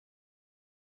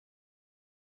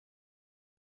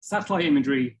satellite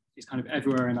imagery is kind of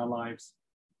everywhere in our lives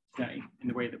today, in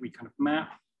the way that we kind of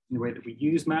map, in the way that we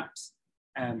use maps,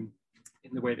 in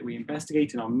the way that we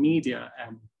investigate in our media.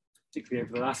 Particularly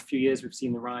over the last few years, we've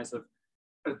seen the rise of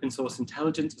open source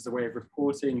intelligence as a way of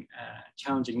reporting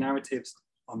challenging narratives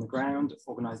on the ground.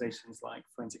 Organizations like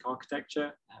Forensic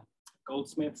Architecture,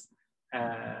 Goldsmiths,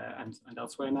 and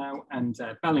elsewhere now, and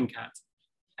Bellingcat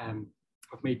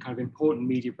have made kind of important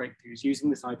media breakthroughs using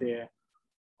this idea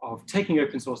of taking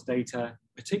open source data,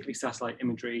 particularly satellite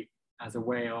imagery, as a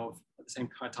way of, at the same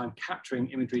time, capturing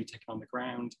imagery taken on the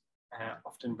ground,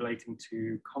 often relating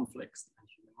to conflicts and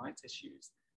human rights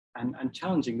issues, and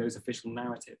challenging those official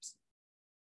narratives.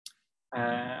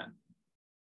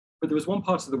 But there was one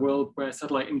part of the world where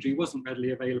satellite imagery wasn't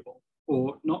readily available,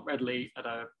 or not readily at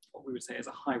what we would say is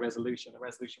a high resolution, a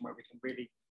resolution where we can really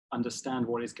understand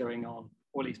what is going on,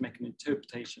 or at least make an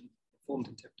interpretation, informed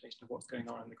interpretation of what's going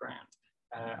on the ground.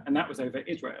 And that was over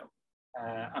Israel,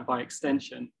 and by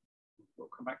extension, we'll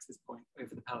come back to this point,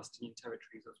 over the Palestinian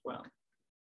territories as well.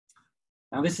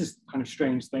 Now, this is kind of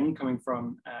strange thing coming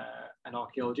from an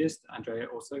archaeologist. Andrea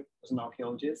also was an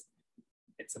archaeologist.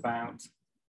 It's about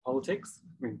politics.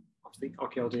 I mean, obviously,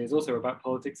 archaeology is also about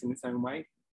politics in its own way.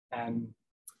 And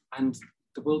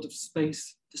the world of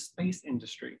space, the space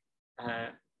industry.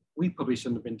 We probably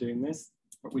shouldn't have been doing this,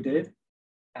 but we did.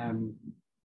 And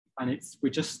we're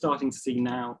just starting to see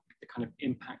now the kind of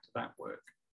impact of that work.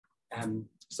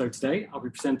 So today I'll be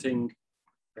presenting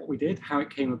what we did, how it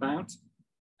came about,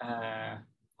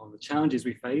 all the challenges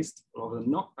we faced, all the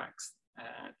knockbacks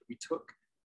that we took,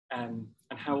 and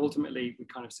how ultimately we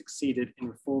kind of succeeded in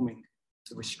reforming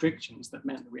the restrictions that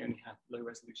meant that we only had low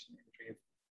resolution imagery of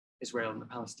Israel and the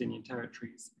Palestinian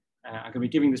territories. I'm going to be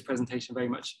giving this presentation very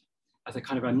much as a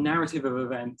kind of a narrative of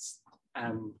events,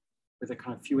 with a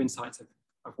kind of few insights of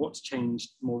what's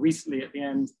changed more recently at the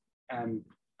end, and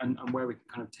where we can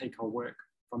kind of take our work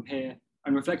from here,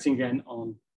 and reflecting again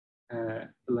on the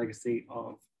legacy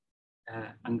of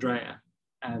Andrea.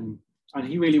 And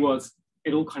he really was,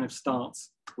 it all kind of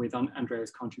starts with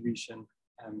Andrea's contribution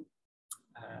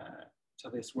to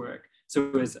this work.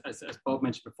 So as Bob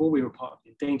mentioned before, we were part of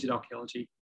the Endangered Archaeology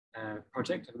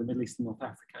project over the Middle East and North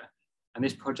Africa. And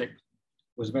this project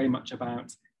was very much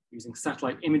about using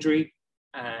satellite imagery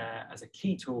as a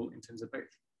key tool in terms of both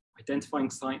identifying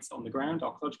sites on the ground,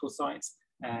 archaeological sites,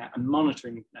 and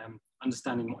monitoring,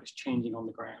 understanding what is changing on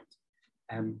the ground.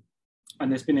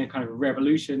 And there's been a kind of a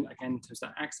revolution, again, in terms of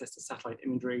access to satellite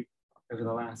imagery over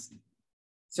the last,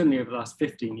 certainly over the last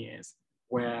 15 years,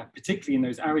 where particularly in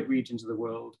those arid regions of the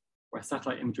world, where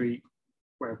satellite imagery,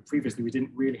 where previously we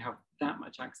didn't really have that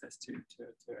much access to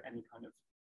any kind of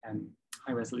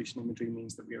high resolution imagery,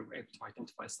 means that we were able to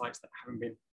identify sites that haven't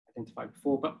been identified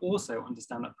before, but also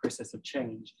understand that process of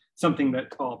change, something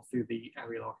that Bob, through the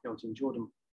Aerial Archaeology in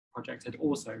Jordan project, had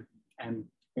also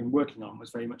been working on,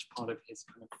 was very much part of his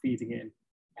kind of feeding in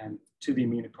to the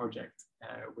AMINA project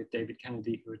with David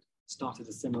Kennedy, who had started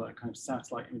a similar kind of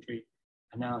satellite imagery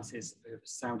analysis of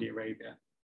Saudi Arabia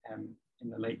in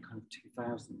the late kind of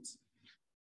 2000s.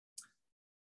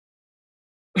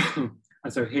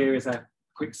 And so here is a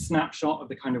quick snapshot of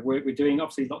the kind of work we're doing.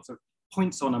 Obviously, lots of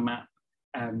points on a map,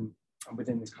 and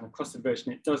within this kind of clustered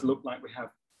version, it does look like we have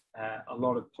a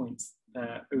lot of points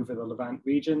over the Levant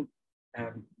region.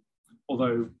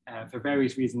 Although for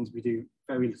various reasons, we do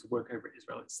very little work over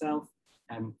Israel itself.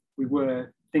 We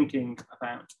were thinking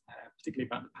about, particularly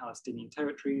about the Palestinian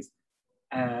territories.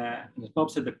 And as Bob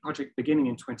said, the project beginning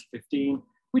in 2015,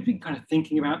 we'd been kind of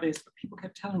thinking about this, but people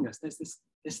kept telling us there's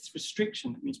this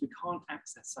restriction that means we can't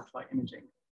access satellite imaging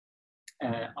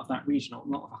of that region, or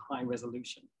not of a high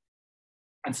resolution.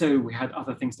 And so we had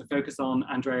other things to focus on.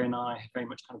 Andrea and I very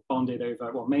much kind of bonded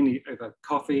over, well, mainly over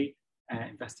coffee,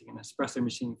 investing in an espresso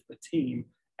machine for the team,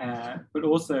 but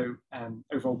also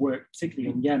over our work, particularly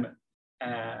in Yemen.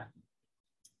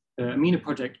 The AMINA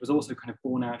project was also kind of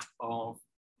born out of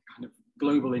kind of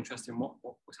global interest in what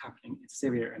was happening in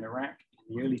Syria and Iraq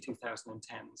in the early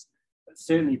 2010s. But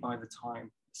certainly by the time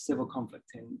the civil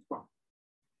conflict in, well,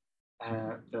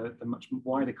 the much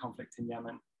wider conflict in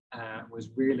Yemen was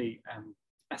really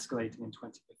escalating in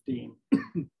 2015,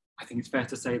 I think it's fair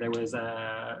to say there was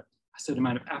a certain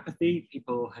amount of apathy.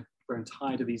 People had grown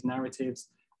tired of these narratives,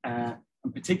 and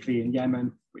particularly in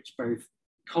Yemen, which both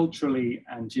culturally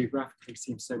and geographically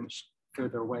seems so much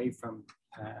further away from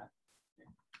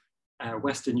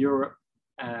Western Europe.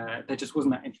 There just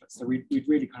wasn't that interest. So we'd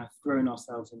really kind of thrown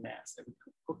ourselves in there. So we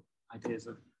could put ideas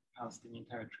of Palestinian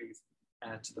territories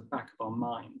to the back of our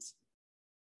minds.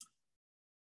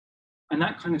 And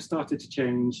that kind of started to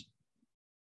change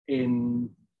in,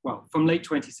 well, from late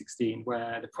 2016,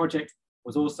 where the project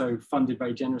was also funded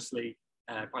very generously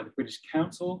by the British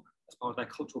Council as part of their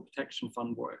Cultural Protection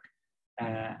Fund work.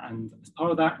 And as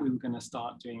part of that, we were going to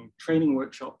start doing training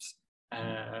workshops in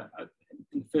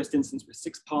the first instance with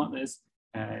 6 partners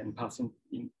in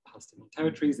Palestinian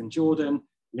territories, in Jordan,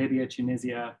 Libya,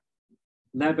 Tunisia,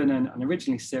 Lebanon, and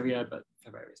originally Syria, but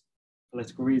for various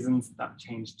political reasons, that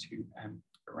changed to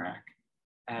Iraq.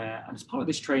 And as part of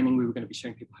this training, we were going to be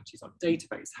showing people how to use our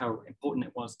database, how important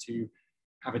it was to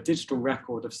have a digital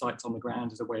record of sites on the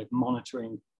ground as a way of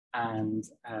monitoring and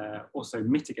also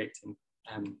mitigating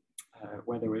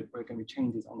where there were going to be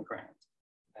changes on the ground,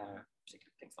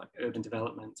 particularly things like urban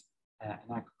development and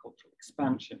agricultural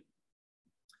expansion.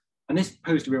 And this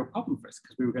posed a real problem for us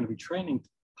because we were going to be training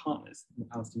partners in the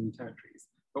Palestinian territories.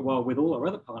 But while with all our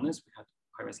other partners, we had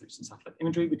high resolution satellite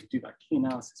imagery, we could do that key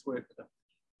analysis work with them.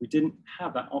 We didn't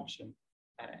have that option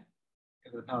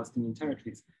over the Palestinian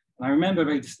territories. And I remember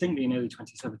very distinctly in early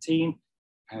 2017,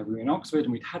 we were in Oxford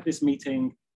and we'd had this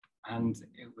meeting, and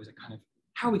it was a kind of,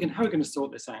 how are we going to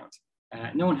sort this out?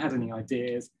 No one had any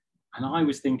ideas. And I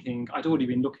was thinking, I'd already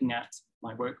been looking at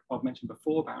my work Bob mentioned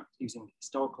before about using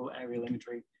historical aerial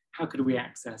imagery. How could we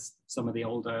access some of the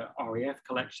older RAF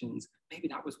collections? Maybe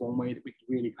that was one way that we could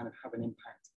really kind of have an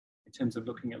impact in terms of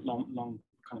looking at long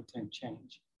kind of term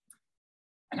change.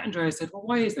 And Andrea said, well,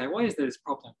 why is there this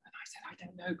problem? And I said, I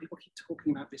don't know, people keep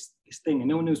talking about this thing and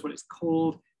no one knows what it's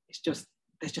called.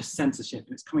 There's just censorship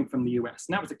and it's coming from the US.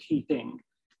 And that was a key thing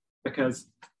because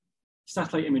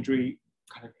satellite imagery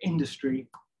kind of industry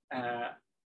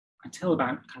until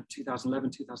about kind of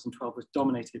 2011, 2012 was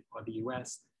dominated by the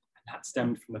US. And that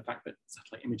stemmed from the fact that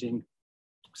satellite imaging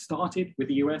started with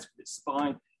the US with its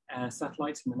spy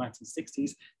satellites in the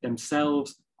 1960s,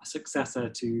 themselves a successor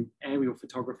to aerial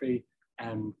photography,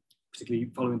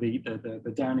 particularly following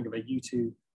the downing of a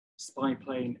U-2 spy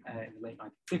plane in the late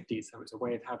 1950s. So it was a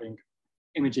way of having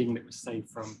imaging that was safe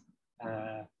from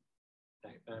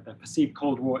the perceived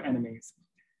Cold War enemies.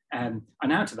 And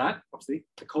out of that, obviously,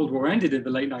 the Cold War ended in the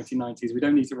late 1990s. We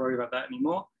don't need to worry about that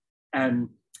anymore.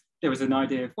 There was an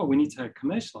idea of, well, we need to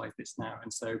commercialize this now.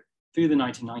 And so through the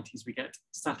 1990s, we get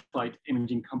satellite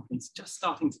imaging companies just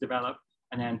starting to develop.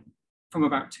 And then from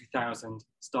about 2000,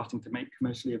 starting to make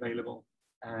commercially available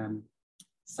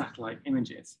satellite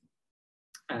images.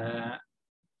 But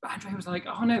Andrea was like,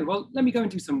 oh no, well, let me go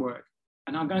and do some work.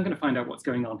 And I'm going to find out what's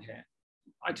going on here.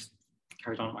 I just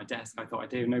carried on at my desk. I thought I'd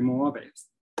do no more of it.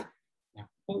 You know,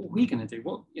 what were we going to do?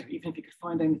 What, you know, even if you could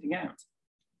find anything out.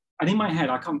 And in my head,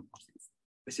 I can't,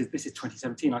 this is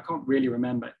 2017, I can't really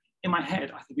remember. In my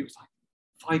head, I think it was like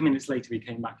 5 minutes later he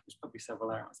came back. It was probably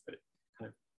several hours, but it kind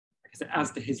of, like I said,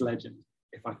 as to his legend,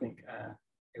 if I think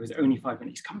it was only 5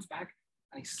 minutes, he comes back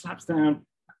and he slaps down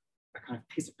a kind of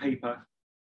piece of paper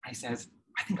and he says,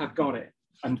 I think I've got it.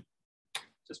 And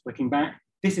just looking back,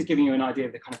 this is giving you an idea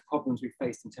of the kind of problems we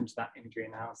faced in terms of that imagery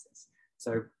analysis.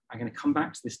 So I'm going to come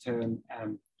back to this term,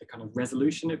 the kind of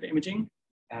resolution of imaging.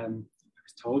 I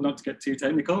was told not to get too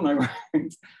technical, no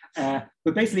worries.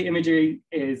 But basically imagery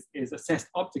is assessed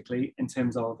optically in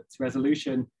terms of its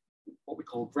resolution, what we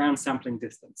call ground sampling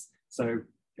distance. So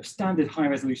your standard high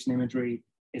resolution imagery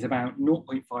is about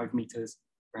 0.5 meters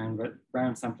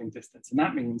ground sampling distance. And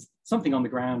that means something on the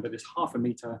ground that is half a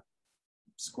meter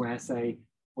square, say,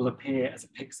 will appear as a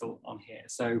pixel on here.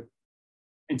 So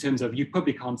in terms of, you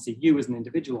probably can't see you as an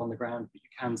individual on the ground, but you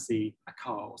can see a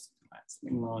car or something like that,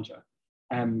 something larger.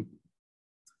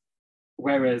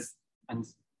 Whereas, and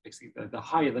basically the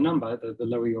higher the number, the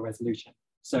lower your resolution.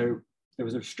 So there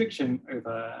was a restriction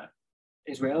over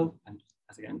Israel, and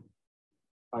as again,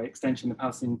 by extension, the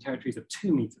Palestinian territories of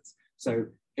 2 meters. So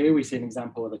here we see an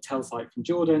example of a TEL site from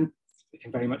Jordan. We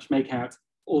can very much make out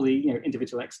all the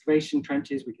individual excavation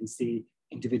trenches. We can see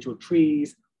individual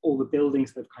trees, all the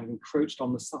buildings that have kind of encroached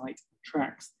on the site,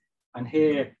 tracks. And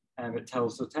here at Tel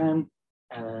Sultan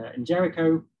in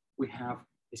Jericho, we have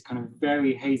this kind of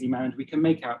very hazy mound. We can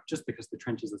make out, just because the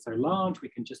trenches are so large, we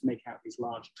can just make out these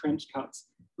large trench cuts.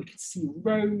 We can see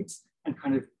roads and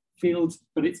kind of fields,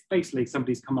 but it's basically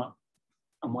somebody's come up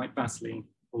and white Vaseline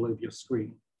all over your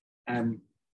screen.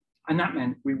 And that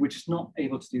meant we were just not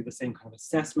able to do the same kind of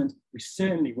assessment. We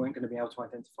certainly weren't going to be able to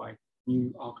identify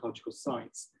new archaeological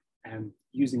sites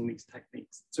using these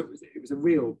techniques. So it was a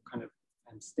real kind of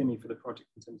stimmy for the project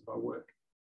in terms of our work.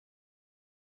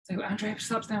 So Andrea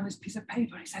slaps down this piece of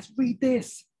paper and he says, read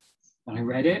this. And I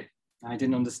read it, and I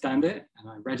didn't understand it. And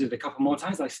I read it a couple more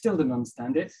times, I still didn't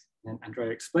understand it. And then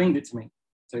Andrea explained it to me.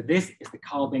 So this is the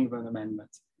Carl Bingaman Amendment,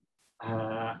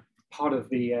 part of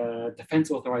the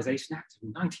Defense Authorization Act of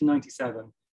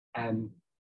 1997.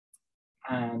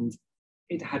 And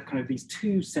it had kind of these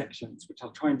 2 sections, which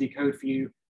I'll try and decode for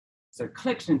you. So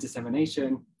collection and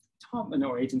dissemination, department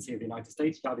or agency of the United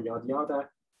States, yada, yada, yada,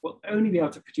 will only be able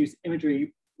to produce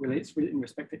imagery relates in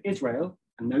respect to Israel,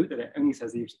 and note that it only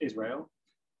says Israel.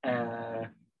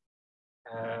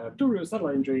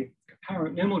 Satellite imagery,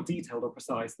 no more detailed or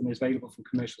precise than is available from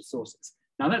commercial sources.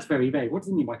 Now that's very vague. What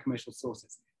does it mean by commercial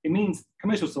sources? It means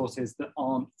commercial sources that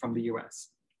aren't from the US.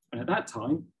 And at that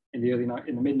time, in the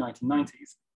mid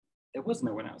 1990s, there was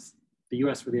no one else. The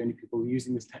US were the only people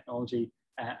using this technology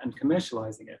and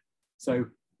commercializing it. So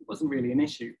it wasn't really an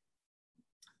issue.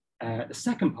 The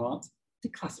second part,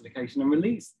 declassification and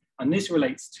release. And this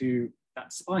relates to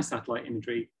that spy satellite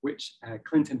imagery, which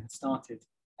Clinton had started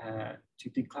to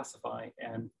declassify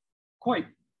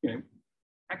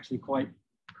actually quite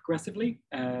progressively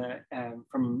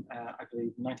from, I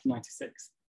believe,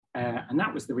 1996. And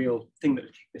that was the real thing that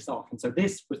kicked this off. And so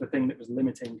this was the thing that was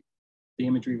limiting the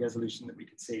imagery resolution that we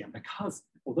could see. And because,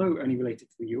 although only related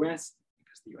to the US,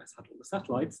 because the US had all the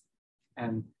satellites,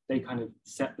 they kind of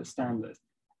set the standard.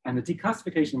 And the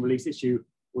declassification and release issue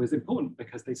was important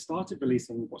because they started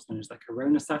releasing what's known as the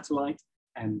Corona satellite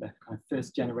and the kind of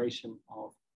first generation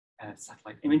of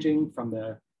satellite imaging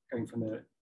going from the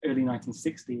early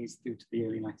 1960s through to the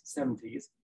early 1970s.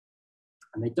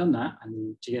 And they'd done that, and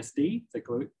the GSD, the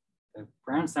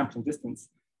ground sampling distance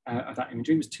of that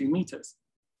imagery was 2 meters.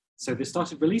 So they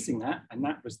started releasing that, and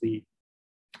that was the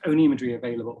only imagery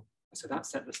available. So that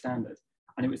set the standard.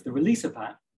 And it was the release of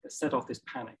that that set off this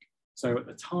panic. So at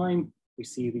the time, we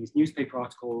see these newspaper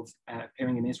articles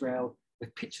appearing in Israel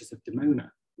with pictures of Dimona.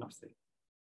 And obviously,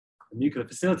 the nuclear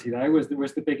facility there was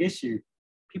the big issue.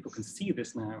 People can see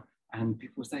this now. And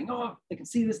people were saying, oh, they can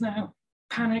see this now.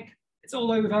 Panic, it's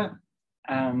all over.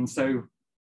 And so,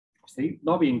 obviously,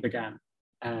 lobbying began.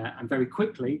 And very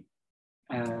quickly,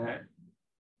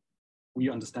 we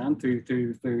understand through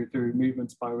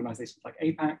movements by organizations like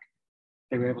AIPAC,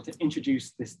 they were able to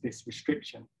introduce this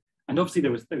restriction. And obviously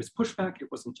there was pushback. It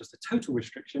wasn't just a total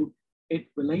restriction. It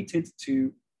related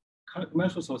to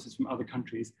commercial sources from other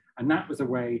countries. And that was a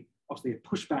way, obviously, a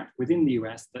pushback within the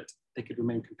US that they could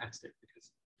remain competitive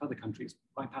because other countries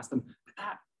bypassed them. But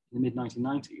that, in the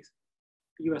mid-1990s,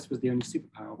 the US was the only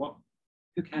superpower.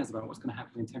 Who cares about what's going to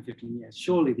happen in 10, 15 years?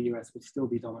 Surely the US would still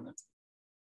be dominant.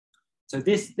 So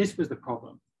this was the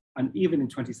problem. And even in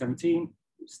 2017, it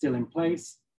was still in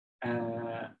place,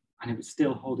 and it was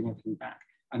still holding everything back.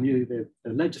 And the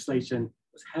legislation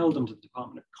was held under the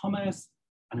Department of Commerce,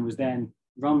 and it was then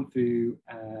run through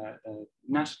the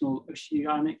National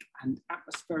Oceanic and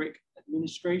Atmospheric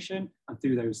Administration, and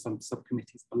through those some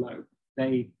subcommittees below.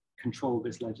 They control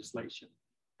this legislation.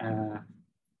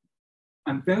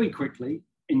 And very quickly,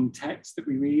 in text that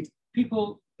we read,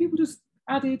 people just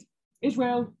added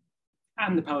Israel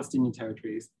and the Palestinian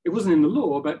territories. It wasn't in the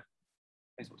law, but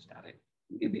they sort of add it.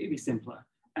 It'd be simpler.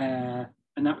 And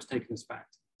that was taken as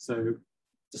fact. So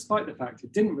despite the fact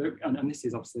it didn't work, and this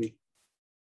is obviously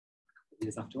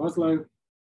years after Oslo,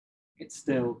 it's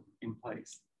still in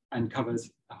place and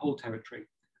covers the whole territory.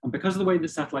 And because of the way that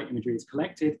satellite imagery is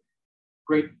collected,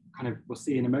 great we'll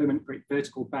see in a moment, great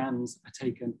vertical bands are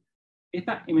taken. If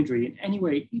that imagery in any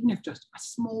way, even if just a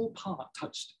small part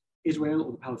touched Israel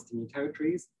or the Palestinian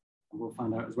territories, and we'll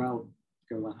find out as well,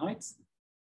 Golan Heights,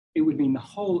 it would mean the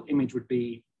whole image would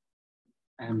be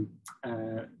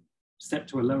set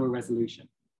to a lower resolution.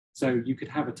 So you could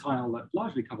have a tile that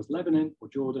largely covers Lebanon or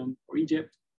Jordan or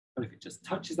Egypt, but if it just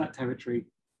touches that territory,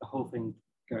 the whole thing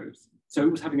goes. So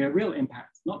it was having a real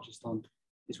impact, not just on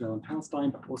Israel and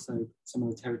Palestine, but also some of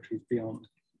the territories beyond.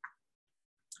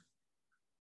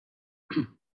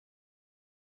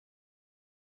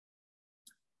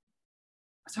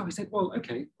 So we said, well,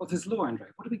 okay, well, there's law, Andre.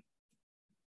 What do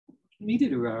we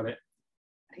do about it?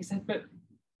 And he said, but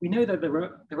we know that there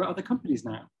are other companies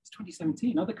now. It's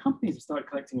 2017. Other companies have started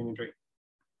collecting imagery.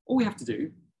 All we have to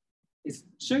do is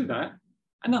show that,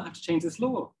 and they'll have to change this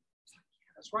law. It's like,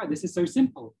 yeah, that's right. This is so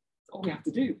simple. That's all we have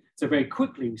to do. So very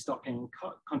quickly, we start getting in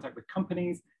contact with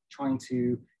companies, trying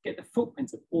to get the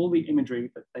footprints of all the imagery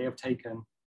that they have taken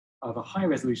of a higher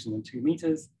resolution than 2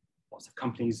 meters. Lots of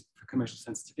companies for commercial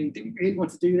sensitivity didn't really want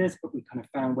to do this, but we kind of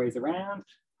found ways around.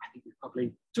 I think we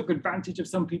probably took advantage of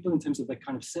some people in terms of their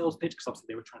kind of sales pitch, because obviously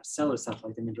they were trying to sell us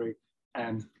satellite imagery.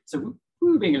 So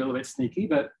we were being a little bit sneaky,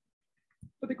 but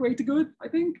for the greater good, I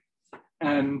think.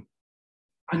 And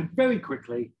very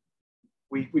quickly,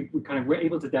 we kind of were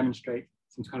able to demonstrate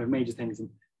some kind of major things. And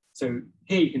so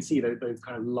here you can see those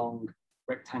kind of long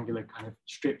rectangular kind of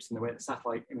strips in the way the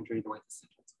satellite imagery, the way the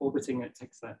satellite's orbiting, it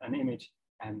takes an image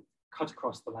and cut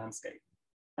across the landscape.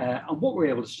 And what we're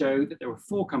able to show that there were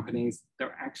 4 companies that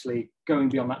were actually going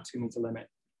beyond that 2 meter limit.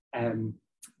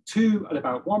 2 at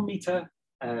about 1 meter,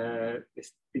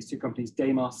 these two companies,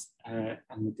 Deimos and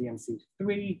the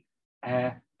DMC3,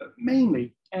 but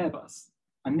mainly Airbus.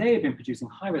 And they had been producing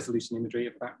high resolution imagery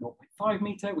of about 0.5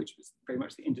 meter, which was very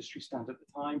much the industry standard at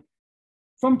the time,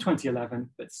 from 2011,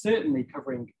 but certainly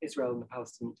covering Israel and the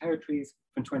Palestinian territories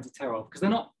from 2012, because they're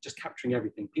not just capturing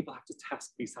everything. People have to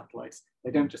test these satellites.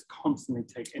 They don't just constantly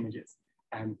take images.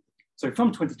 So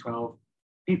from 2012,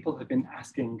 people have been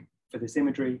asking for this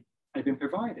imagery and had been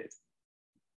provided.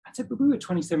 And so, but we were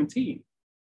 2017,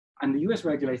 and the US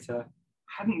regulator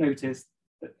hadn't noticed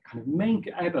that kind of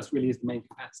Airbus really is the main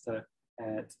competitor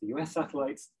to the US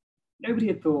satellites. Nobody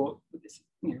had thought that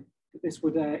this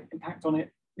would impact on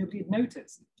it. Nobody had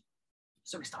noticed.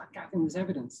 So we started gathering this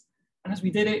evidence. And as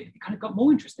we did it, it kind of got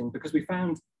more interesting because we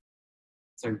found,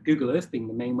 so Google Earth being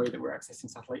the main way that we're accessing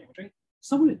satellite imagery,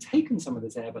 someone had taken some of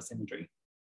this Airbus imagery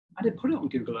and had put it on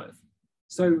Google Earth.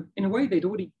 So in a way, they'd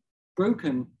already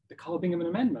broken the Carl Bingham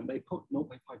Amendment. They put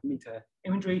 0.5 meter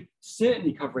imagery,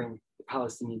 certainly covering the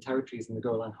Palestinian territories and the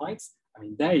Golan Heights. I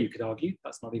mean, there you could argue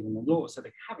that's not even the law, so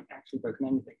they haven't actually broken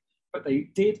anything. But they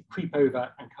did creep over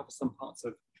and cover some parts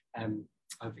of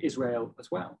Israel as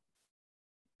well.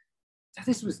 So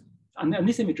this was, and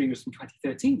this imagery was from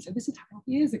 2013, so this had happened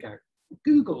years ago.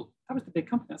 Google, that was the big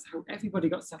company, that's how everybody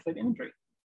got satellite imagery.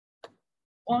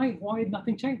 Why had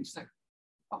nothing changed? So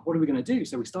what are we going to do?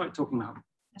 So we started talking about,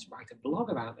 let's write a blog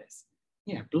about this.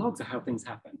 Yeah, blogs are how things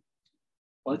happen.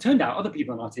 Well, it turned out other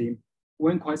people on our team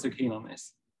weren't quite so keen on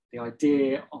this. The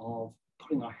idea of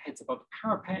putting our heads above the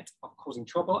parapet, of causing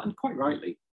trouble, and quite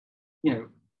rightly,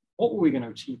 what were we going to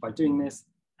achieve by doing this?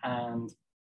 And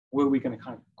were we going to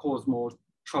kind of cause more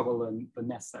trouble than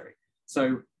necessary?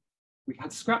 So we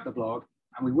had to scrap the blog,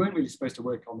 and we weren't really supposed to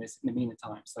work on this in the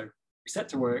meantime. So we set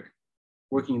to work,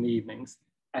 working in the evenings.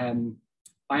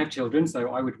 I have children, so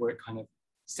I would work kind of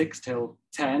 6 till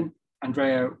 10.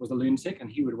 Andrea was a lunatic,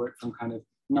 and he would work from kind of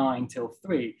 9 till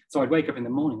 3. So I'd wake up in the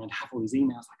morning and have all these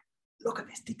emails like, look at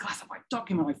this declassified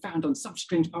document I found on some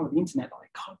strange part of the internet that I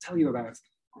can't tell you about.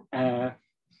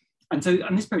 And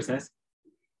this process,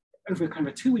 over kind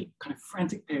of a 2-week kind of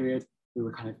frantic period, we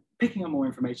were kind of picking up more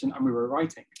information and we were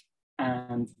writing.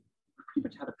 And we pretty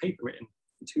much had a paper written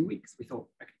in 2 weeks. We thought,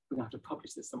 okay, we're gonna have to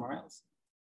publish this somewhere else.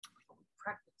 We thought,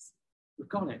 practice, we've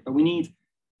got it. But we need,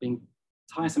 being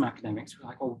tiresome academics, we're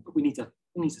like, well, we need to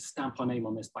stamp our name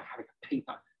on this by having a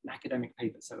paper, an academic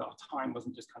paper, so that our time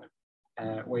wasn't just kind of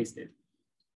wasted.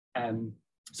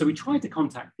 So we tried to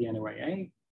contact the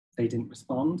NOAA. They didn't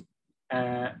respond.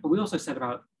 But we also set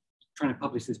about trying to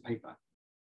publish this paper.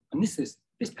 And this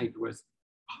paper was,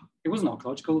 it wasn't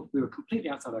archaeological. We were completely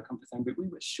outside our comfort zone, but we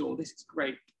were sure this is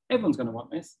great. Everyone's going to want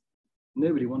this.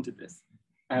 Nobody wanted this.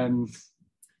 We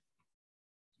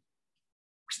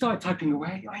started typing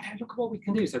away. I know, look at what we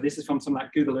can do. So this is from some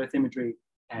like Google Earth imagery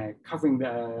covering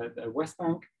the West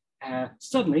Bank.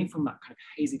 Suddenly, from that kind of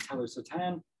hazy Tel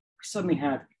Sultan, we suddenly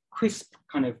had crisp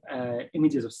kind of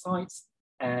images of sites,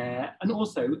 and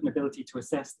also an ability to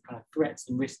assess the kind of threats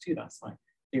and risks to that site.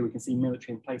 Here we can see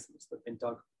military emplacements that have been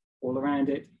dug all around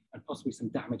it, and possibly some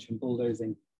damage from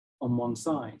bulldozing on one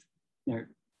side.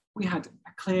 We had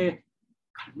a clear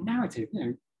kind of narrative.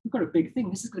 We've got a big thing.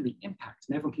 This is going to be impact,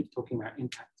 and everyone keeps talking about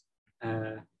impact,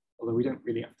 although we don't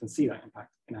really often see that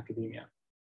impact in academia.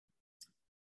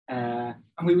 And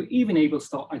we were even able to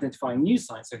start identifying new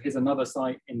sites. So here's another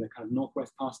site in the kind of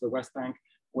northwest part of the West Bank,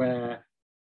 where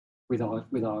with our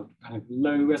kind of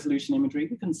low resolution imagery,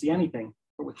 we couldn't see anything,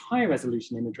 but with higher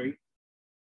resolution imagery,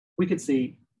 we could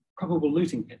see probable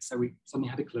looting pits. So we suddenly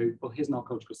had a clue, well, here's an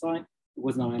archaeological site. It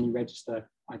wasn't on any register,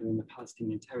 either in the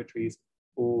Palestinian territories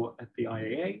or at the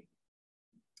IAA.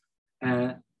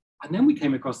 And then we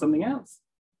came across something else.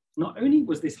 Not only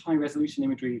was this high resolution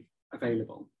imagery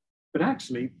available, but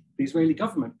actually the Israeli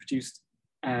government produced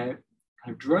kind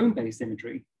of drone-based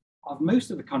imagery of most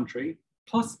of the country,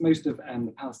 plus most of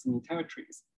the Palestinian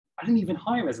territories, at an even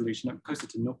higher resolution, up closer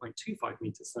to 0.25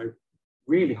 meters, so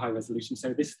really high resolution.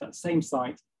 So this is that same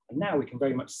site, and now we can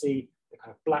very much see the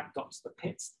kind of black dots, the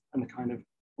pits, and the kind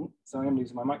of, sorry, I'm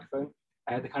losing my microphone,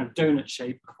 the kind of donut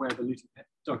shape of where the looting pit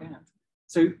dug out.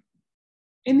 So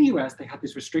in the US, they had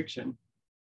this restriction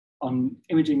on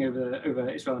imaging over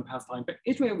Israel and Palestine, but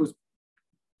Israel was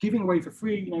giving away for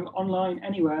free, online,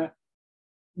 anywhere,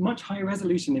 much higher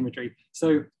resolution imagery.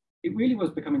 So it really was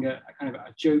becoming a kind of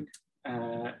a joke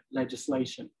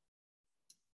legislation.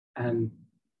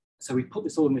 So we put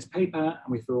this all in this paper and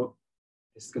we thought,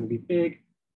 this is going to be big.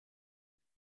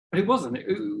 But it wasn't.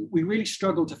 We really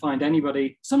struggled to find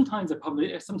anybody. Sometimes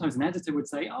an editor would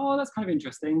say, oh, that's kind of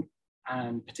interesting.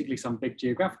 And particularly some big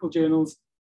geographical journals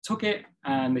took it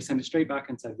and they sent it straight back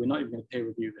and said, we're not even going to peer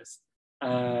review this.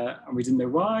 and we didn't know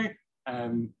why.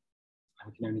 And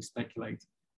we can only speculate.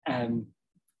 And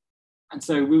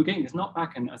so we were getting this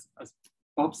knockback, and as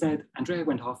Bob said, Andrea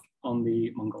went off on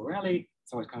the Mongol rally,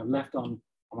 so I was kind of left on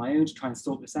my own to try and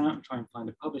sort this out and try and find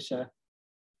a publisher,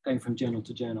 going from journal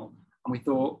to journal. And we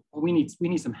thought, well, we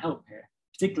need some help here,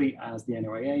 particularly as the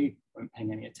NOAA weren't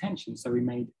paying any attention. So we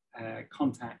made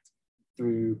contact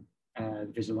through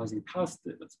the Visualizing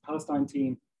Palestine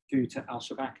team, through to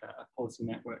Al-Shabaka, a policy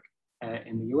network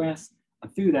in the US,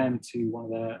 and through them to one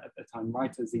of the, at the time,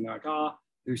 writers, Zina Agar,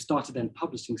 who started then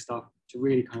publishing stuff to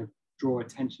really kind of draw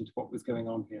attention to what was going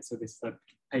on here. So this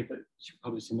paper she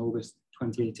published in August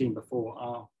 2018, before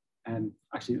our,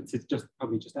 actually it's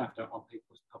probably just after our paper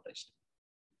was published.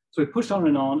 So we pushed on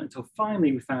and on until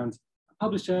finally we found a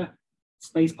publisher,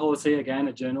 Space Policy, again,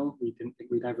 a journal we didn't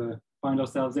think we'd ever find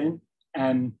ourselves in.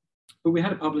 But we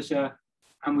had a publisher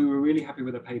and we were really happy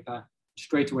with the paper.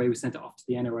 Straight away, we sent it off to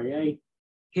the NOAA.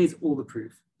 Here's all the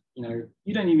proof. You know,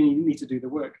 you don't even need to do the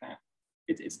work now.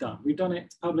 It's done. We've done it,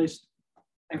 it's published,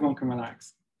 everyone can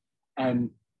relax. And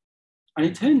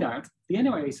it turned out the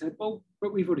NOAA said, well,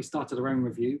 but we've already started our own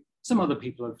review. Some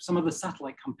other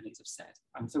satellite companies have said,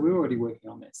 and so we're already working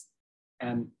on this.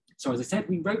 So as I said,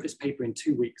 we wrote this paper in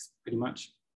 2 weeks, pretty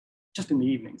much, just in the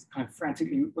evenings, kind of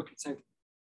frantically looking. So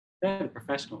they're the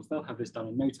professionals, they'll have this done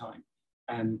in no time.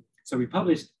 So we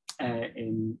published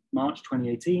in March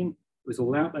 2018, it was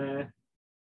all out there.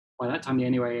 By that time, the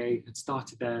NOAA had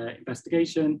started their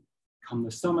investigation. Come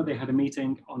the summer, they had a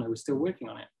meeting. Oh no, we're still working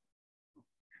on it.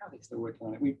 How are they still working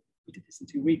on it? We did this in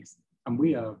 2 weeks, and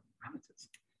we are amateurs.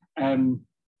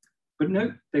 But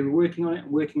no, they were working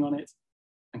on it,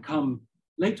 and come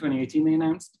late 2018, they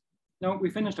announced, no,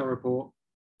 we finished our report.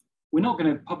 We're not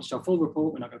going to publish our full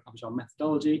report. We're not going to publish our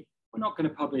methodology. We're not going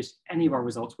to publish any of our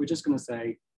results. We're just going to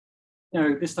say,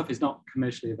 no, this stuff is not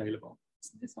commercially available.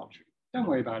 It's not true. Don't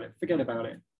worry about it. Forget about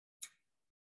it.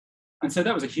 And so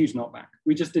that was a huge knockback.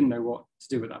 We just didn't know what to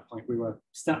do at that point. We were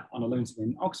sat on a lonesome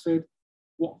in Oxford.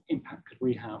 What impact could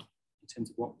we have in terms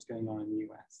of what was going on in the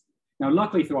US? Now,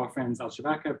 luckily through our friends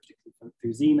Al-Shabaka, particularly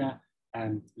through Zina,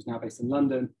 who's now based in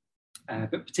London,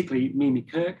 but particularly Mimi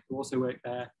Kirk, who also worked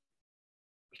there,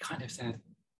 we kind of said,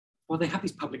 well, they have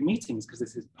these public meetings because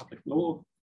this is public law,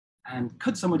 and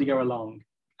could somebody go along?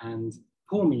 And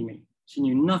poor Mimi, she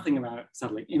knew nothing about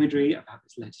satellite imagery, about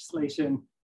this legislation.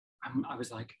 I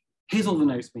was like, here's all the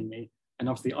notes, Mimi. And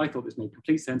obviously I thought this made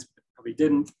complete sense, but it probably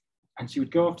didn't. And she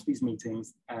would go off to these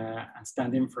meetings and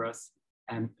stand in for us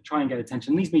and try and get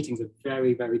attention. These meetings are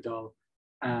very, very dull.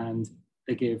 And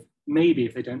they give, maybe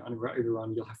if they don't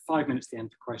overrun, you'll have 5 minutes at the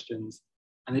end for questions.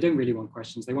 And they don't really want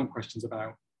questions. They want questions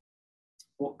about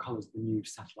what color is the new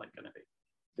satellite going to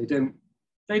be.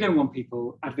 They don't want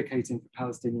people advocating for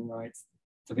Palestinian rights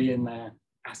to be in there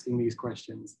asking these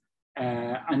questions.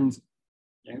 And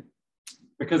you know,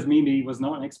 because Mimi was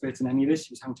not an expert in any of this,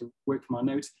 she was having to work from our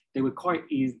notes. They were quite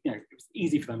easy, you know, it was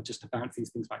easy for them just to bounce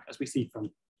these things back, as we see from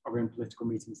our own political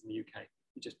meetings in the UK.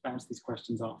 You just bounce these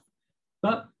questions off.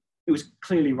 But it was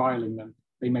clearly riling them.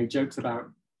 They made jokes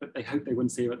about that they hoped they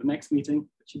wouldn't see her at the next meeting,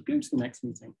 but she'd go to the next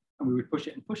meeting and we would push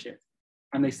it and push it.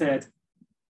 And they said,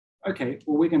 okay,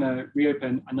 well, we're going to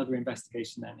reopen another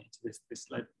investigation then into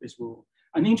this rule.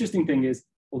 And the interesting thing is,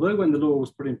 although when the law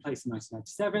was put in place in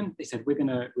 1997, they said, we're going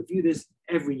to review this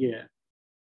every year.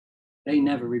 They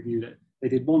never reviewed it. They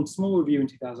did one small review in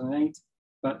 2008,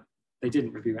 but they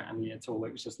didn't review it any at all.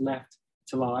 It was just left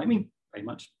to lie. I mean, very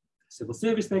much a civil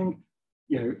service thing.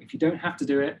 You know, if you don't have to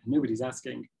do it, nobody's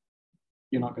asking,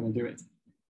 you're not going to do it.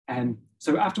 And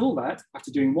so after all that,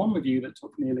 after doing one review that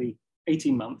took nearly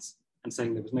 18 months and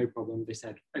saying there was no problem, they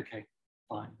said, okay,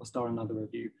 fine, we'll start another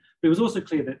review. But it was also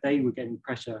clear that they were getting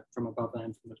pressure from above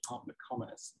them, from the Department of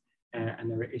Commerce, and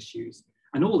there were issues.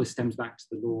 And all this stems back to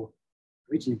the law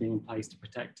originally being in place to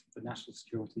protect the national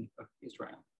security of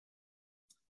Israel.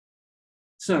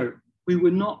 So we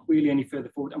were not really any further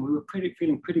forward, and we were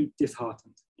feeling pretty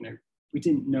disheartened. You know, we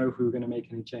didn't know if we were going to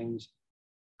make any change.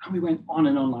 And we went on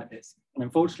and on like this. And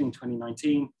unfortunately in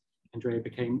 2019, Andrea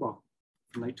became, well,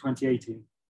 in late 2018,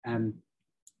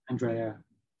 Andrea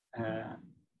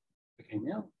became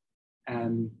ill.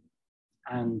 And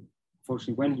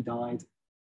unfortunately, when he died,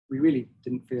 we really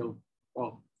didn't feel,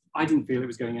 well, I didn't feel it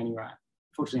was going anywhere.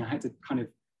 Unfortunately, I had to kind of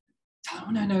tell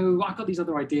him, no, I've got these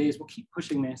other ideas, we'll keep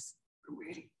pushing this. But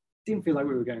really didn't feel like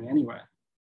we were going anywhere.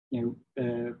 You know,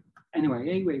 the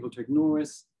NOAA were able to ignore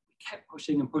us, we kept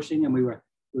pushing and pushing, and we were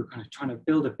kind of trying to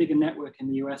build a bigger network in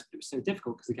the US, but it was so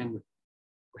difficult because again,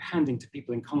 we're handing to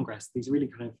people in Congress these really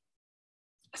kind of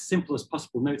as simple as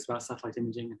possible notes about satellite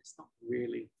imaging, and it's not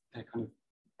really their kind of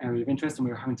area of interest, and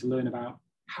we were having to learn about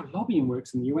how lobbying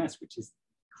works in the US, which is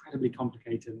incredibly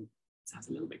complicated and sounds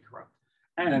a little bit corrupt.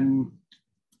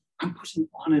 I'm pushing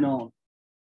on and on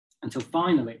until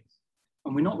finally,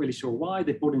 and we're not really sure why,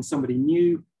 they brought in somebody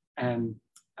new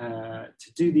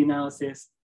to do the analysis.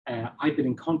 I've been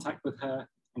in contact with her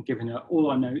and given her all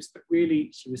our notes, but really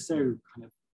she was so kind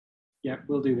of, yeah,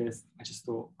 we'll do this. I just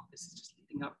thought, oh, this is just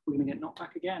leading up, we're gonna get knocked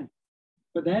back again.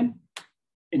 But then,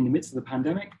 in the midst of the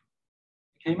pandemic,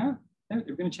 it came out, no,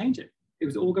 they were gonna change it. It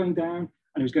was all going down,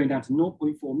 and it was going down to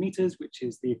 0.4 meters, which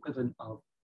is the equivalent of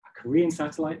a Korean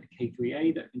satellite, the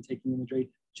K3A, that had been taking imagery,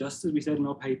 just as we said in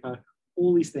our paper,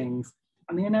 all these things.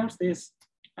 And they announced this,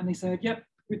 and they said, yep,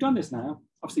 we've done this now.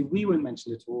 Obviously, we weren't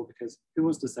mentioned at all, because who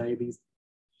wants to say these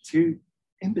two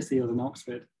imbeciles in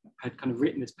Oxford had kind of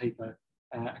written this paper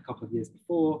a couple of years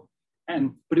before.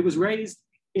 But it was raised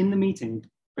in the meeting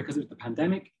because of the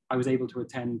pandemic. I was able to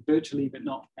attend virtually, but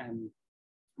not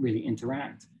really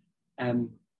interact.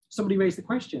 Somebody raised the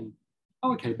question,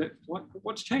 oh, okay, but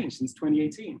what's changed since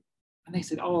 2018? And they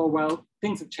said, oh, well,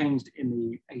 things have changed in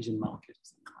the Asian market, or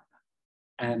something like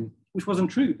that. Which wasn't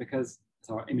true, because as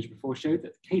our image before showed,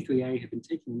 that K3A had been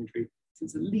taking imagery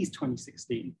since at least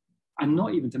 2016. And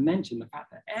not even to mention the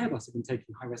fact that Airbus have been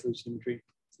taking high resolution imagery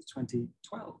since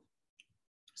 2012.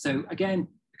 So again,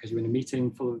 because you're in a meeting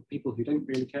full of people who don't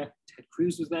really care, Ted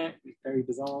Cruz was there, it was very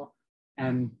bizarre.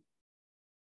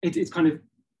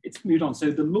 It's moved on.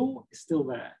 So the law is still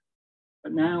there,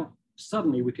 but now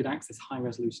suddenly we could access high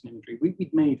resolution imagery.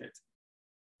 We'd made it.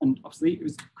 And obviously it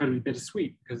was incredibly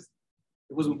bittersweet, because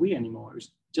it wasn't we anymore, it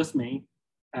was just me.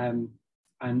 And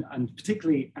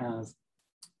particularly as,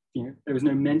 you know, there was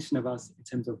no mention of us in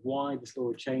terms of why this law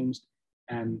had changed,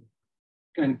 and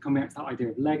coming back to that idea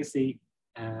of legacy.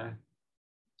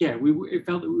 Yeah, it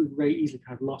felt that we were very easily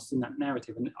kind of lost in that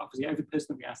narrative. And obviously every person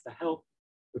that we asked to help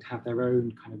would have their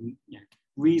own kind of, you know,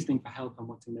 reasoning for help and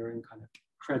wanting their own kind of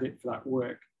credit for that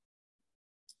work.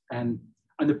 And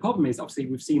the problem is, obviously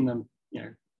we've seen them, you know,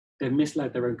 they've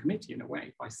misled their own committee in a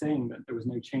way by saying that there was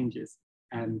no changes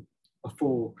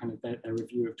before kind of their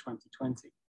review of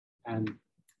 2020.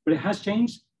 But it has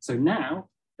changed. So now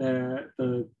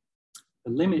the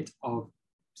limit of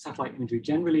satellite imagery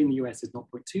generally in the US is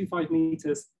 0.25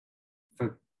 meters.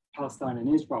 For Palestine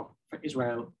and Israel, for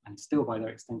Israel and still by their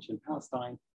extension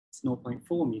Palestine, it's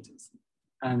 0.4 meters.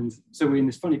 And so we're in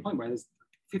this funny point where there's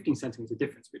 15 centimeter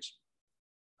difference, which,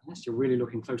 unless you're really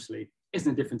looking closely,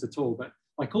 isn't a difference at all. But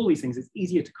like all these things, it's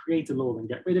easier to create a law than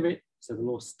get rid of it. So the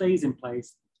law stays in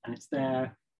place and it's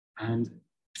there. And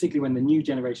particularly when the new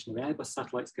generation of Airbus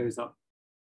satellites goes up,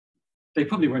 they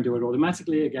probably won't do it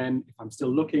automatically again. If I'm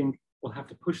still looking, we'll have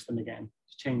to push them again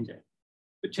to change it.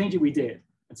 But change it we did.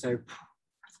 And so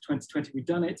after 2020, we've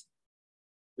done it.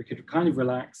 We could kind of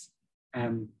relax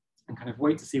and kind of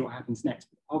wait to see what happens next.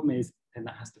 But the problem is, then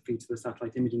that has to feed to the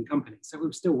satellite imaging company. So we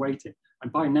were still waiting.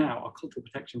 And by now, our Cultural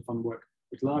Protection Fund work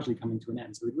was largely coming to an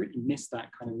end. So we'd really missed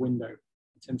that kind of window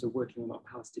in terms of working with our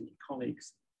Palestinian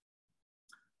colleagues.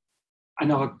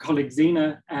 And our colleague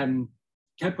Zena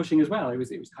kept pushing as well. It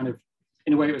was kind of,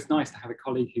 in a way, it was nice to have a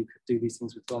colleague who could do these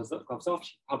things with gloves off.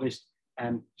 She published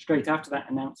straight after that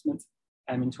announcement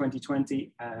in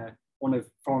 2020, one of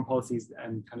Foreign Policy's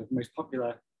kind of most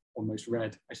popular, or most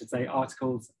read, I should say,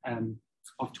 articles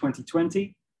of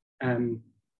 2020.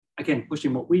 Again,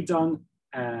 pushing what we'd done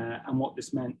and what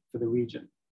this meant for the region.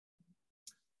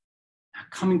 Now,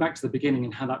 coming back to the beginning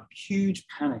and how that huge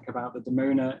panic about the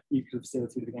Dimona nuclear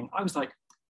facility at the beginning, I was like,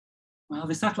 well,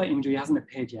 the satellite imagery hasn't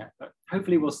appeared yet, but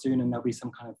hopefully it will soon, and there'll be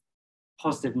some kind of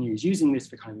positive news, using this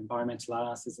for kind of environmental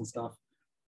analysis and stuff.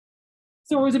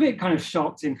 So I was a bit kind of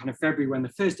shocked in kind of February when the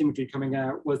first imagery coming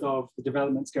out was of the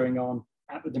developments going on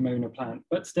at the Dimona plant,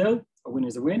 but still, a win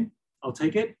is a win, I'll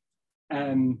take it.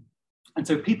 And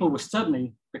so people were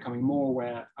suddenly becoming more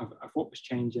aware of what was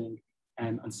changing,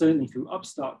 and certainly through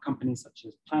upstart companies such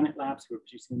as Planet Labs, who are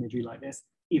producing imagery like this,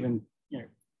 even, you know,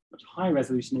 much higher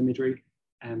resolution imagery.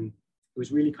 It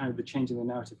was really kind of the change in the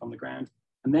narrative on the ground.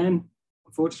 And then,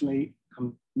 unfortunately,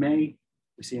 come May,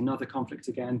 we see another conflict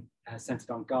again,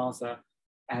 centered on Gaza.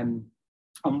 And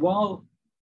while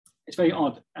it's very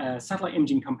odd, satellite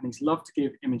imaging companies love to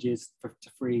give images for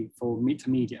free to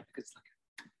media, because it's like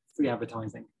free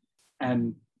advertising.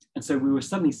 And so we were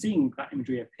suddenly seeing that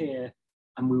imagery appear,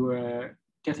 and we were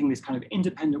getting this kind of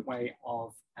independent way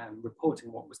of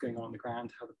reporting what was going on the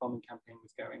ground, how the bombing campaign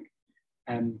was going.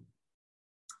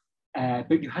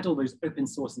 But you had all those open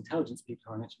source intelligence people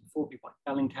who I mentioned before, people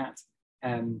like Bellingcat,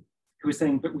 who were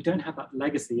saying, but we don't have that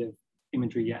legacy of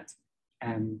imagery yet.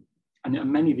 And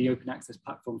many of the open access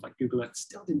platforms like Google Earth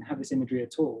still didn't have this imagery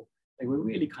at all. They were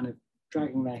really kind of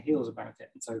dragging their heels about it.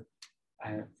 And so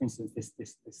for instance,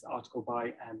 this article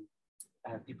by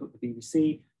people at the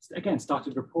BBC, again,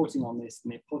 started reporting on this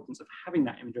and the importance of having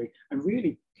that imagery and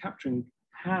really capturing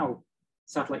how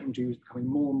satellite imagery was becoming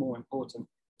more and more important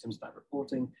in terms of that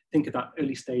reporting. Think of that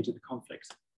early stage of the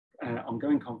conflict,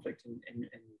 ongoing conflict in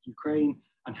Ukraine,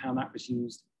 and how that was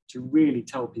used to really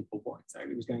tell people what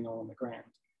exactly was going on the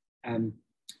ground.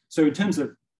 So in terms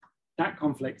of that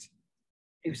conflict,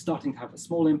 it was starting to have a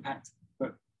small impact,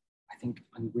 but I think,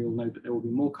 and we all know that there will be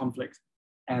more conflict,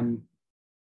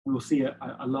 we will see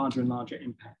a larger and larger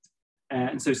impact.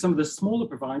 And so some of the smaller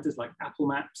providers like Apple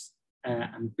Maps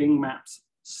and Bing Maps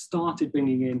started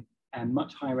bringing in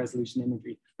much higher resolution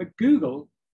imagery. But Google,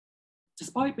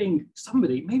 despite being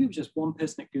somebody, maybe it was just one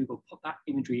person at Google, put that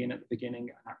imagery in at the beginning,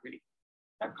 and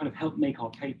that kind of helped make our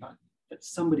paper, that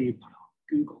somebody had put,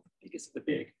 Google, the biggest of the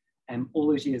big, all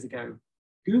those years ago.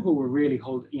 Google were really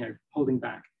holding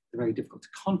back. They're very difficult to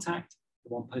contact.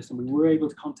 The one person we were able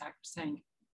to contact was saying,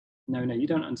 no, you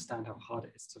don't understand how hard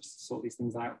it is to sort these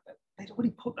things out. But they'd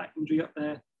already put that imagery up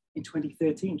there in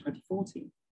 2013,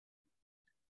 2014.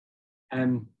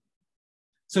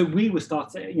 So we were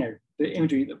starting, the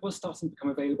imagery that was starting to become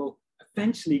available.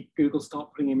 Eventually, Google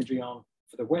started putting imagery on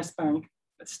for the West Bank,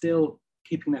 but still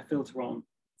keeping their filter on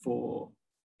for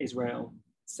Israel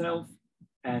itself.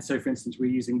 So for instance,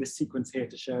 we're using this sequence here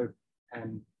to show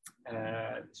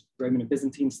this Roman and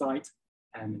Byzantine site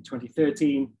in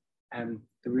 2013.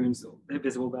 The ruins, they're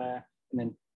visible there. And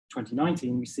then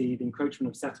 2019, we see the encroachment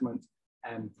of settlement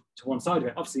to one side of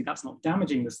it. Obviously, that's not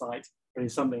damaging the site, but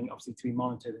it's something obviously to be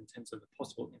monitored in terms of the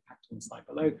possible impact on the site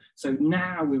below. So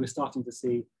now we were starting to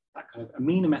see that kind of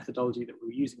Amina methodology that we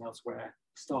were using elsewhere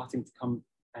starting to come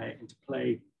into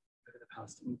play over the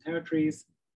Palestinian territories.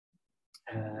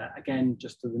 Again,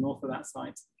 just to the north of that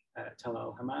site, Tel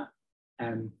Al Hamah.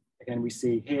 Again, we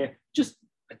see here just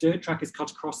a dirt track is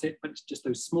cut across it, but it's just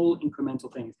those small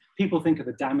incremental things. People think of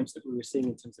the damage that we were seeing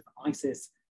in terms of ISIS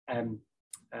in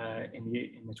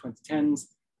the 2010s,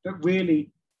 but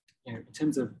really, in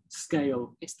terms of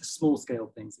scale, it's the small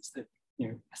scale things. It's the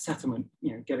a settlement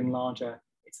getting larger.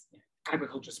 It's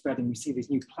agriculture spreading. We see these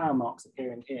new plough marks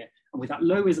appearing here, and with that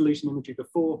low resolution imagery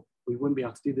before, we wouldn't be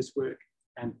able to do this work,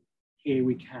 and here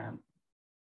we can.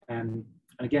 And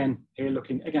again, here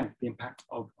looking again the impact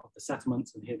of the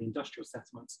settlements, and here the industrial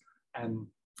settlements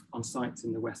on sites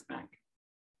in the West Bank.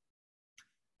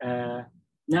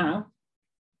 Now,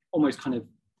 almost kind of,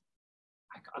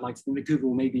 I like to think that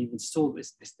Google maybe even saw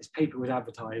this paper was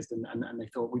advertised, and they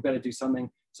thought we better do something.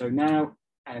 So now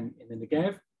in the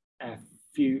Negev, I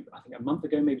think a month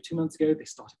ago, maybe 2 months ago, they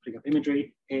started putting up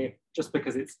imagery here, just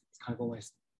because it's kind of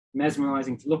almost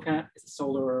mesmerizing to look at. It's a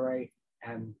solar array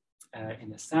in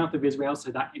the south of Israel,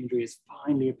 so that imagery is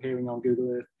finally appearing on Google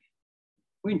Earth.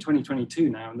 We're in 2022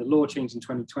 now, and the law changed in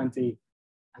 2020,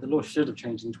 and the law should have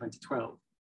changed in 2012.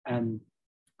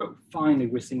 But finally,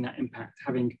 we're seeing that impact,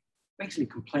 having basically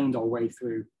complained our way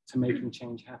through to making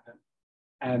change happen.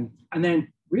 And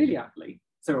then really aptly,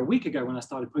 so a week ago when I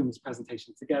started putting this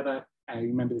presentation together, you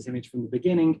remember this image from the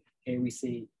beginning. Here we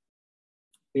see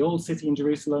the old city in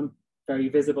Jerusalem, very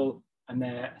visible. And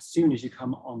there, as soon as you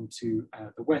come onto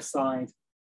the west side,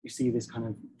 you see this kind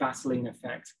of Vaseline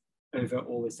effect over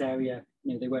all this area.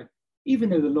 They were, even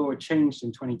though the law had changed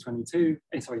in 2022,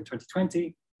 in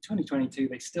 2022,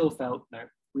 they still felt, no,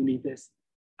 we need this.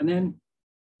 And then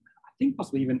I think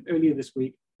possibly even earlier this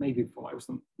week, maybe before I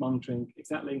wasn't monitoring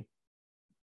exactly,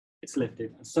 it's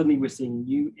lifted. And suddenly we're seeing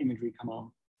new imagery come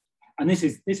on. And this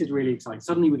is really exciting.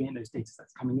 Suddenly we're getting those data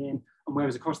sets coming in. And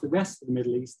whereas across the rest of the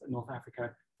Middle East and North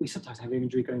Africa, we sometimes have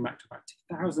imagery going back to about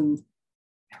 2000.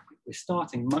 We're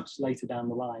starting much later down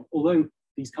the line. Although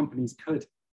these companies could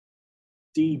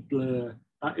de-blur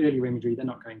that earlier imagery, they're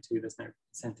not going to. There's no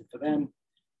incentive for them.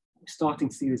 We're starting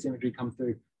to see this imagery come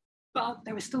through. But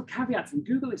there are still caveats, and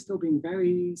Google is still being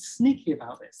very sneaky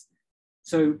about this.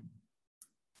 So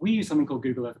we use something called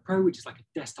Google Earth Pro, which is like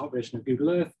a desktop version of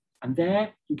Google Earth. And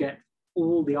there you get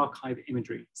all the archive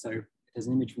imagery. So if there's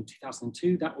an image from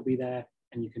 2002, that will be there.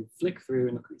 And you can flick through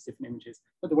and look at these different images.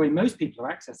 But the way most people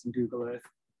are accessing Google Earth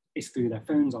is through their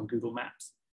phones on Google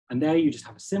Maps. And there you just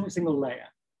have a single layer.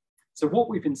 So what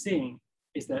we've been seeing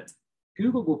is that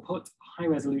Google will put a high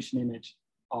resolution image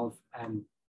of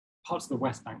parts of the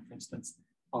West Bank, for instance,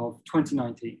 of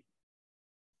 2019.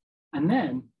 And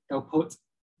then they'll put,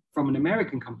 from an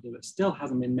American company that still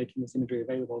hasn't been making this imagery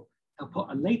available, they'll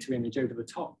put a later image over the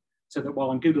top, so that while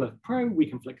on Google Earth Pro, we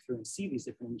can flick through and see these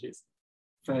different images.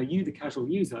 For you, the casual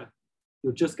user,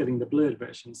 you're just getting the blurred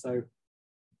version. So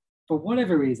for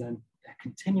whatever reason, they're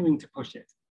continuing to push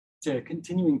it,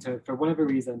 for whatever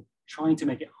reason, trying to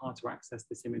make it hard to access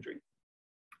this imagery.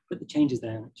 But the change is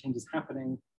there, and the change is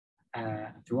happening.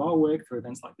 Through our work, through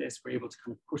events like this, we're able to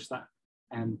kind of push that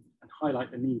and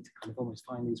highlight the need to kind of almost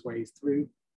find these ways through.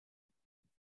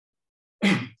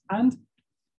 And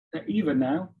even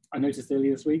now, I noticed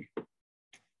earlier this week,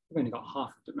 we've only got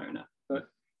half of Dimona, but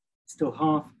still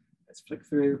half. Let's flick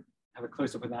through, have a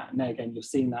close up of that. And there again, you're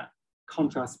seeing that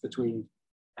contrast between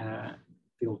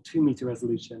the old 2 meter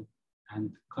resolution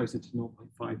and closer to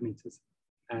 0.5 meters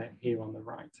here on the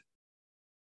right.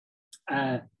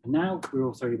 And now we're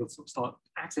also able to sort of start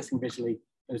accessing visually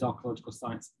those archaeological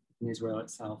sites in Israel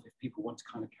itself, if people want to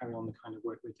kind of carry on the kind of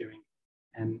work we're doing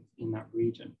in that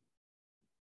region.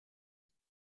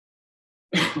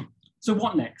 So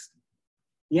what next?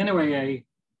 The NOAA,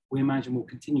 we imagine, will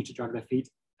continue to drag their feet,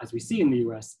 as we see in the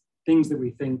US, things that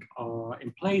we think are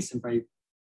in place and very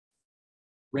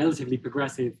relatively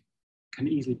progressive can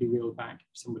easily be reeled back if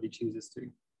somebody chooses to,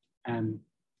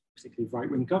 particularly if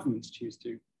right-wing governments choose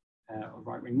to, or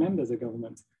right-wing members of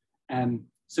government.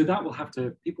 So that will have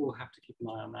to, people will have to keep an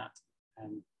eye on that.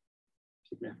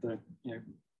 Particularly have to, you know,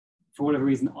 for whatever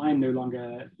reason, I'm no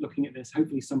longer looking at this,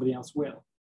 hopefully somebody else will.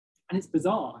 And it's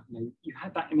bizarre, you know, you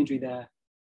had that imagery there.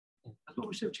 I thought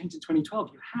we should have changed in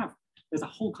 2012. There's a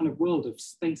whole kind of world of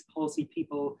space policy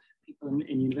people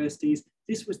in universities.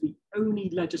 This was the only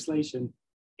legislation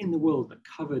in the world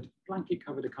that blanket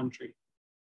covered a country.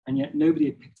 And yet nobody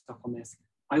had picked up on this.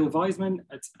 Eyal Weizman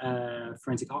at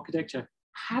Forensic Architecture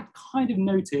had kind of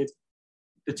noted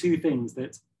the two things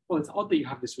that, well, it's odd that you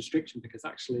have this restriction because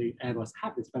actually Airbus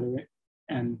have this better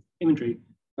imagery,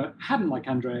 but hadn't, like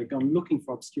Andrea, gone looking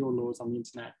for obscure laws on the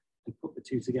internet and put the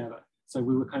two together. So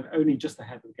we were kind of only just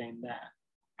ahead of the game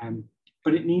there.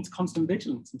 But it needs constant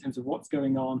vigilance in terms of what's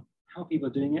going on, how people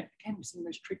are doing it. Again, we're seeing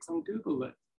those tricks on Google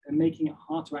that are making it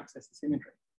hard to access this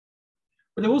imagery.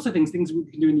 But there are also things we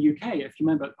can do in the UK. If you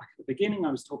remember back at the beginning,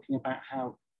 I was talking about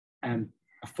how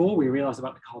before we realized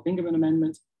about the Carl Bingaman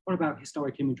Amendment, what about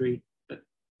historic imagery that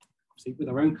obviously with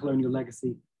our own colonial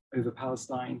legacy over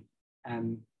Palestine,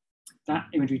 that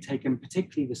imagery taken,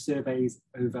 particularly the surveys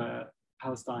over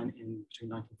Palestine in between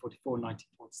 1944 and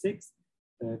 1946,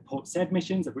 the Port Said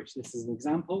missions, of which this is an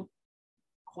example,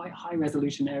 quite high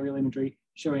resolution aerial imagery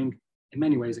showing in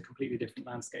many ways a completely different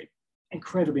landscape.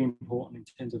 Incredibly important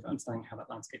in terms of understanding how that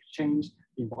landscape changed,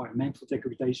 the environmental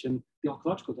degradation, the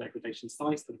archaeological degradation,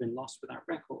 sites that have been lost without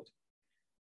record.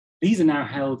 These are now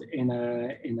held in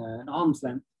an arm's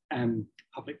length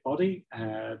public body,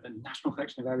 the National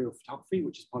Collection of Aerial Photography,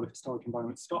 which is part of Historic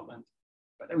Environment Scotland,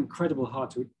 but they're incredibly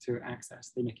hard to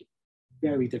access. They make it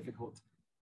very difficult.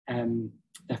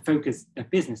 Their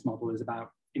business model is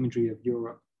about imagery of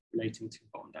Europe relating to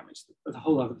bomb damage. There's a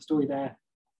whole other story there.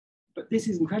 But this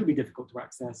is incredibly difficult to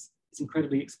access. It's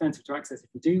incredibly expensive to access if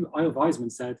you do. Eyal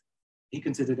Weizman said he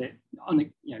considered it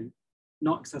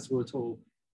not accessible at all.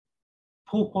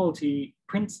 Poor quality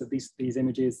prints of these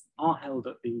images are held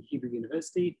at the Hebrew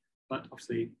University, but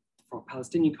obviously for our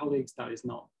Palestinian colleagues, that is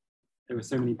not. There are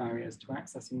so many barriers to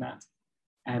accessing that.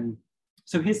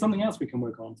 So here's something else we can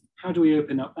work on. How do we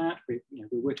open up that? We're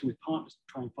working with partners to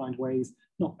try and find ways,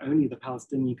 not only the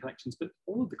Palestinian collections, but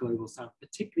all of the global south,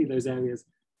 particularly those areas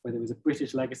where there was a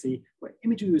British legacy, where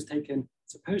imagery was taken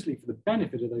supposedly for the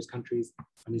benefit of those countries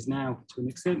and is now, to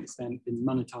a certain extent, been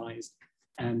monetized.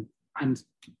 And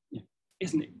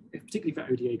isn't it, particularly for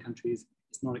ODA countries,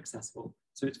 it's not accessible.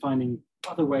 So it's finding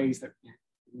other ways that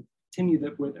continue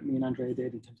that work that me and Andrea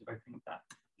did in terms of opening up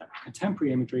that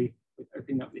contemporary imagery, with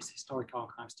opening up these historic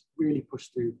archives to really push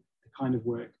through the kind of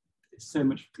work that is so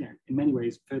much, in many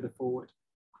ways, further forward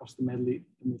across the Middle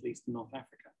East and North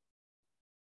Africa.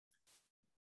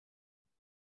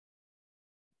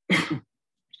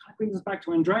 That brings us back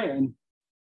to Andrea, and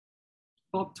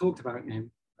Bob talked about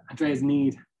Andrea's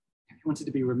need. He wanted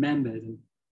to be remembered, and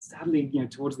sadly,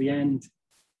 towards the end,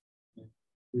 he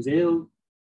was ill,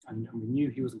 and we knew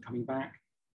he wasn't coming back.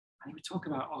 And he would talk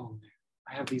about, oh,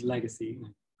 I have these legacies.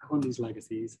 I want these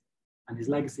legacies, and his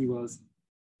legacy was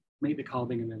make the Carl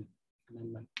Bingaman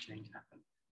Amendment change happen.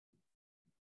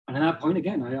 And at that point,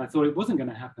 again, I thought it wasn't going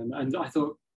to happen, and I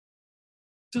thought,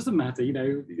 doesn't matter,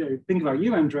 think about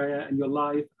you, Andrea, and your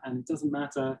life, and it doesn't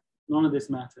matter, none of this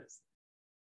matters.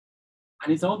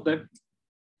 And it's odd that,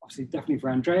 obviously, definitely for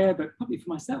Andrea, but probably for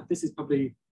myself, this is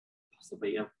possibly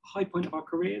a high point of our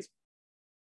careers.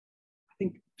 I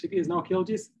think, particularly as an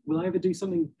archaeologist, will I ever do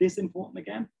something this important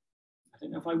again? I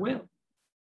don't know if I will.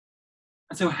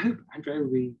 And so I hope Andrea will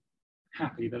be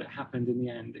happy that it happened in the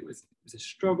end. It was a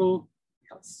struggle.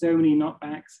 We got so many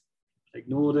knockbacks. People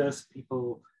ignored us.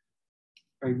 People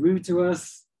very rude to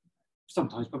us,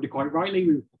 sometimes probably quite rightly.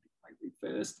 We were probably quite rude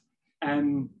first.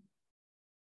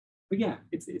 But yeah,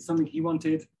 it's something he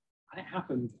wanted. And it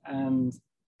happened. And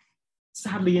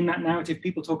sadly, in that narrative,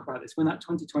 people talk about this. When that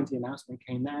 2020 announcement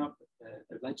came out, that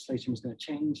the legislation was going to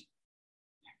change,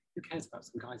 who cares about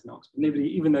some guys in Oxford? Nobody,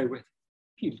 even though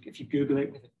if you Google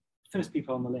it, we're the first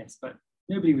people on the list, but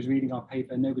nobody was reading our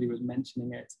paper, nobody was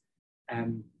mentioning it.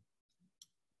 And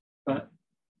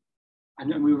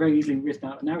we were very easily written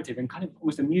out the narrative, and kind of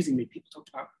almost amusingly, people talked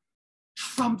about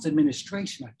Trump's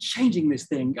administration are changing this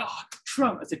thing. Oh,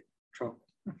 Trump, as if Trump,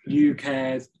 you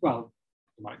cares. Well,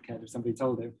 you might have cared if somebody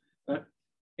told him, but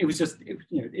it was just,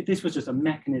 this was just a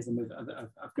mechanism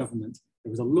of government. There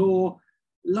was a law.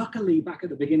 Luckily, back at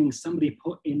the beginning, somebody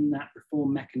put in that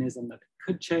reform mechanism that it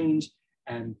could change.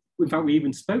 And in fact, we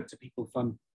even spoke to people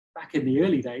from back in the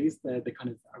early days, the kind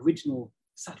of original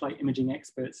satellite imaging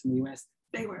experts in the US.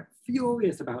 They were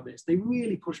furious about this. They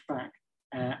really pushed back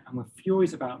and were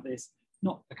furious about this,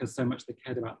 not because so much they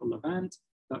cared about the Levant,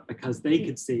 but because they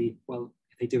could see, well,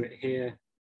 if they do it here,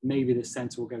 maybe the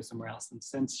censor will go somewhere else. And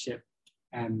censorship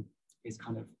is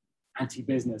kind of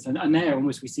anti-business. And there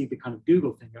almost we see the kind of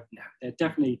Google thing of, no, they're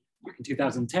definitely, back in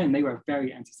 2010, they were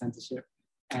very anti-censorship.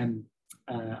 And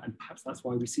perhaps that's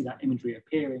why we see that imagery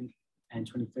appearing in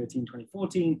 2013,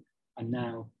 2014. And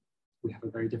now we have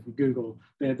a very different Google.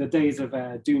 The days of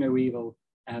do no evil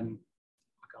are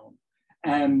gone.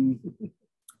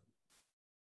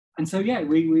 And so, yeah,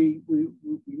 we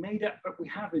made it, but we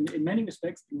have, in many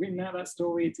respects, written out that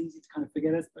story. It's easy to kind of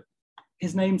forget us, but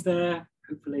his name's there.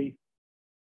 Hopefully,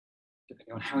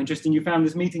 depending on how interesting you found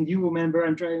this meeting, you will remember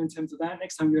Andrea in terms of that.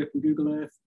 Next time you open Google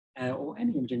Earth or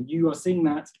any imaging, you are seeing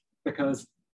that because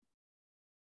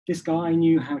this guy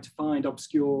knew how to find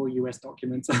obscure US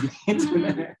documents on the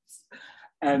internet.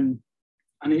 And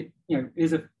it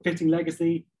is a fitting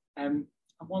legacy, and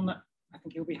one that I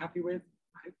think he'll be happy with.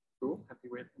 I hope we're all happy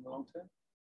with in the long term.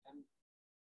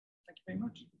 Thank you very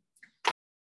much.